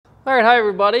All right, hi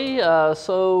everybody.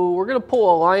 So we're gonna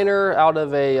pull a liner out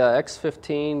of a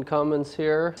X15 Cummins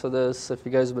here. So this, if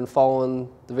you guys have been following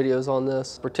the videos on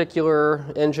this particular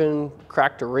engine,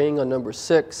 cracked a ring on number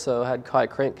 6, so had high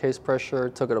crankcase pressure,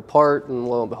 took it apart, and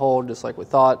lo and behold, just like we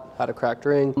thought, had a cracked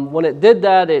ring. When it did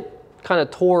that, it kind of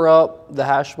tore up the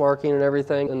hash marking and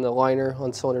everything in the liner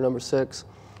on cylinder number 6.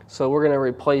 So we're gonna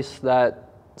replace that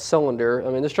cylinder.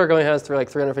 I mean, this truck only has like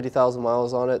 350,000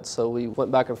 miles on it, so we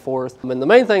went back and forth. I mean, the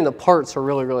main thing, the parts are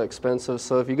really expensive.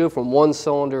 So if you go from 1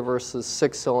 cylinder versus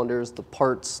 6 cylinders, the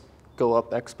parts go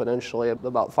up exponentially,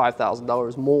 about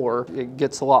 $5,000 more. It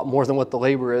gets a lot more than what the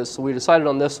labor is. So we decided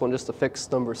on this one just to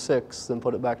fix number 6 and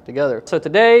put it back together. So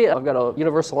today I've got a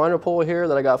universal liner puller here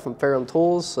that I got from Ferrum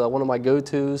Tools, one of my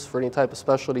go-tos for any type of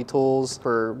specialty tools,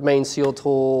 for main seal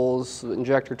tools,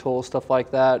 injector tools, stuff like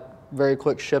that. Very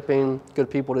quick shipping, good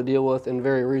people to deal with, and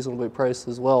very reasonably priced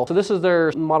as well. So this is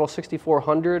their model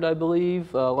 6400, I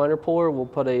believe, liner puller. We'll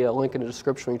put a link in the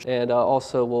description, and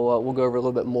also we'll go over a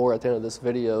little bit more at the end of this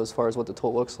video as far as what the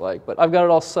tool looks like. But I've got it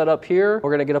all set up here.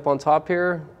 We're gonna get up on top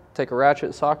here, take a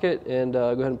ratchet socket, and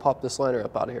go ahead and pop this liner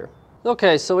up out of here.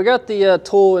 Okay, so we got the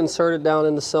tool inserted down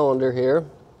in the cylinder here.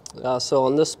 So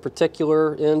on this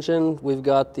particular engine, we've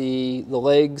got the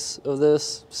legs of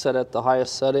this set at the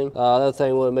highest setting. Another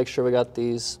thing, we want to make sure we got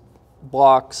these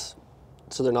blocks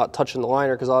so they're not touching the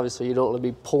liner, because obviously you don't want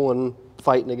to be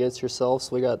fighting against yourself.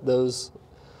 So we got those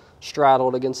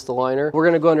straddled against the liner. We're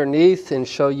going to go underneath and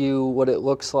show you what it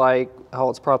looks like, how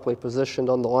it's properly positioned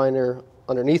on the liner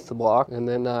underneath the block. And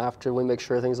then after we make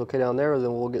sure everything's okay down there,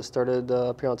 then we'll get started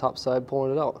up here on the top side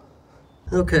pulling it out.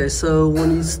 Okay, so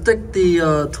when you stick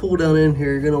the tool down in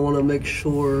here, you're going to want to make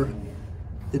sure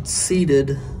it's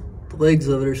seated. The legs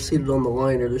of it are seated on the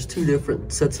liner. There's 2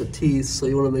 different sets of teeth, so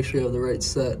you want to make sure you have the right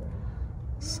set.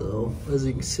 So as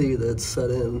you can see, that's set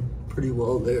in pretty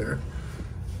well there.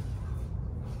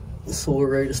 So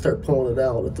we're ready to start pulling it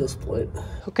out at this point.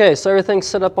 Okay, so everything's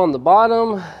set up on the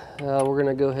bottom. We're going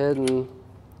to go ahead and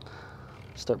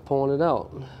start pulling it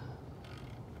out.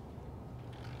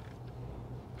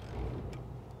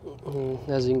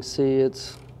 As you can see,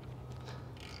 it's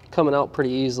coming out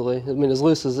pretty easily. I mean, as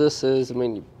loose as this is, I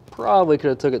mean, you probably could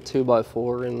have took a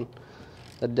 2x4 and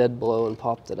a dead blow and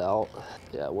popped it out.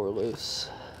 Yeah, we're loose.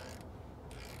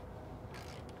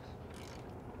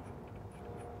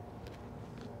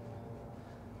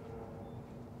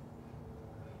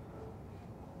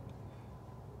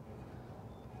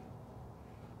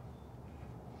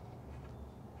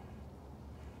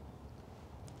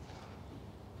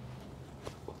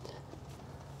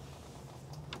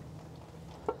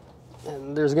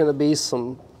 And there's going to be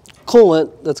some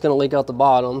coolant that's going to leak out the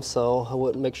bottom, so I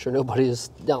wouldn't make sure nobody's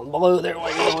down below there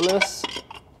while you're doing this.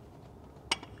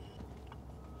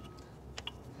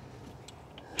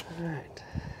 All right.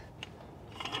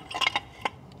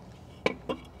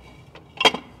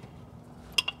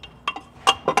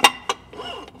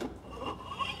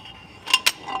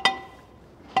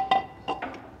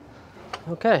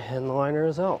 Okay, and the liner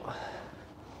is out.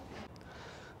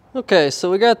 Okay, so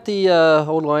we got the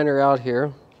old liner out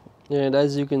here, and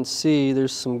as you can see,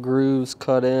 there's some grooves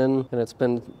cut in, and it's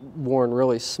been worn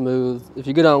really smooth. If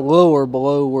you go down lower,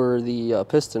 below where the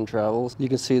piston travels, you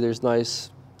can see there's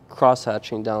nice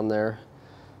cross-hatching down there.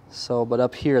 So, but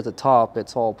up here at the top,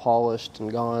 it's all polished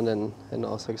and gone, and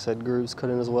also, like I said, grooves cut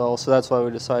in as well. So that's why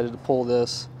we decided to pull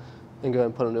this and go ahead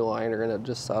and put a new liner in it,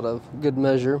 just out of good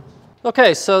measure.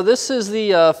 Okay, so this is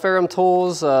the Ferrum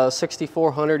Tools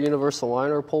 6400 Universal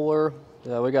Liner Puller.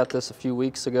 We got this a few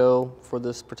weeks ago for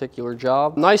this particular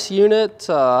job. Nice unit.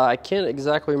 I can't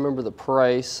exactly remember the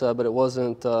price, but it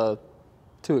wasn't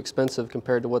too expensive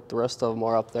compared to what the rest of them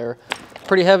are up there.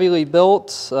 Pretty heavily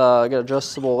built. Got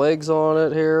adjustable legs on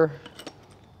it here,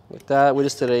 like that. We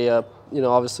just did a,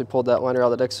 obviously pulled that liner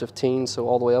out of that X15, so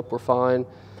all the way up we're fine.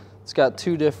 It's got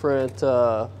 2 different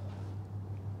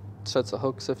sets of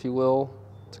hooks, if you will,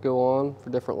 to go on for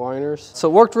different liners. So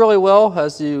it worked really well,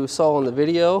 as you saw in the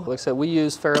video. Like I said, we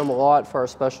use Ferrum a lot for our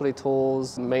specialty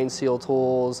tools, main seal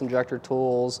tools, injector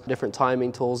tools, different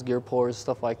timing tools, gear pullers,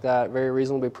 stuff like that. Very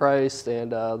reasonably priced,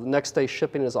 and the next day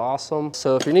shipping is awesome.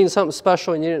 So if you're needing something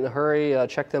special and you need it in a hurry,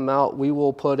 check them out. We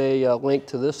will put a link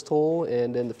to this tool,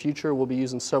 and in the future we'll be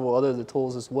using several other of the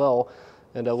tools as well,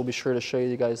 and we'll be sure to show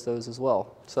you guys those as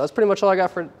well. So that's pretty much all I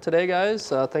got for today, guys.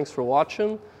 Thanks for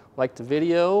watching. Like the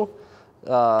video,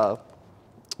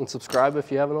 and subscribe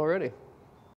if you haven't already.